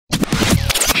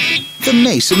The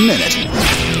Mason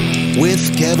Minute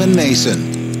with Kevin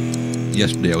Mason.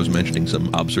 Yesterday I was mentioning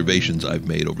some observations I've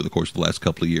made over the course of the last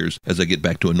couple of years as I get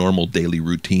back to a normal daily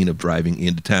routine of driving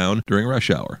into town during rush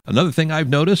hour. Another thing I've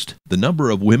noticed, the number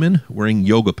of women wearing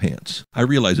yoga pants. I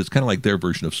realize it's kind of like their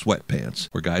version of sweatpants,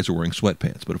 where guys are wearing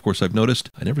sweatpants. But of course I've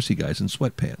noticed I never see guys in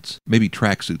sweatpants. Maybe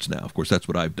tracksuits now. Of course that's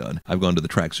what I've done. I've gone to the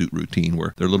tracksuit routine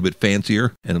where they're a little bit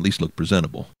fancier and at least look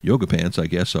presentable. Yoga pants, I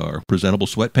guess, are presentable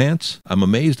sweatpants. I'm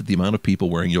amazed at the amount of people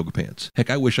wearing yoga pants. Heck,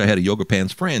 I wish I had a yoga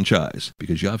pants franchise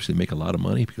because you obviously make a lot of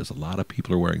money because a lot of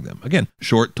people are wearing them. Again,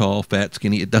 short, tall, fat,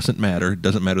 skinny, it doesn't matter. It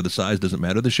doesn't matter the size, doesn't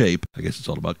matter the shape. I guess it's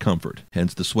all about comfort.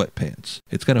 Hence the sweatpants.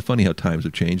 It's kind of funny how times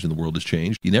have changed and the world has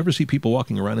changed. You never see people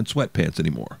walking around in sweatpants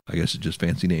anymore. I guess it's just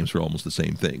fancy names for almost the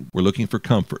same thing. We're looking for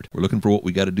comfort. We're looking for what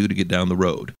we got to do to get down the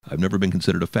road. I've never been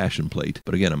considered a fashion plate,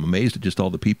 but again, I'm amazed at just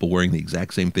all the people wearing the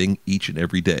exact same thing each and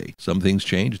every day. Some things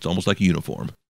change. It's almost like a uniform.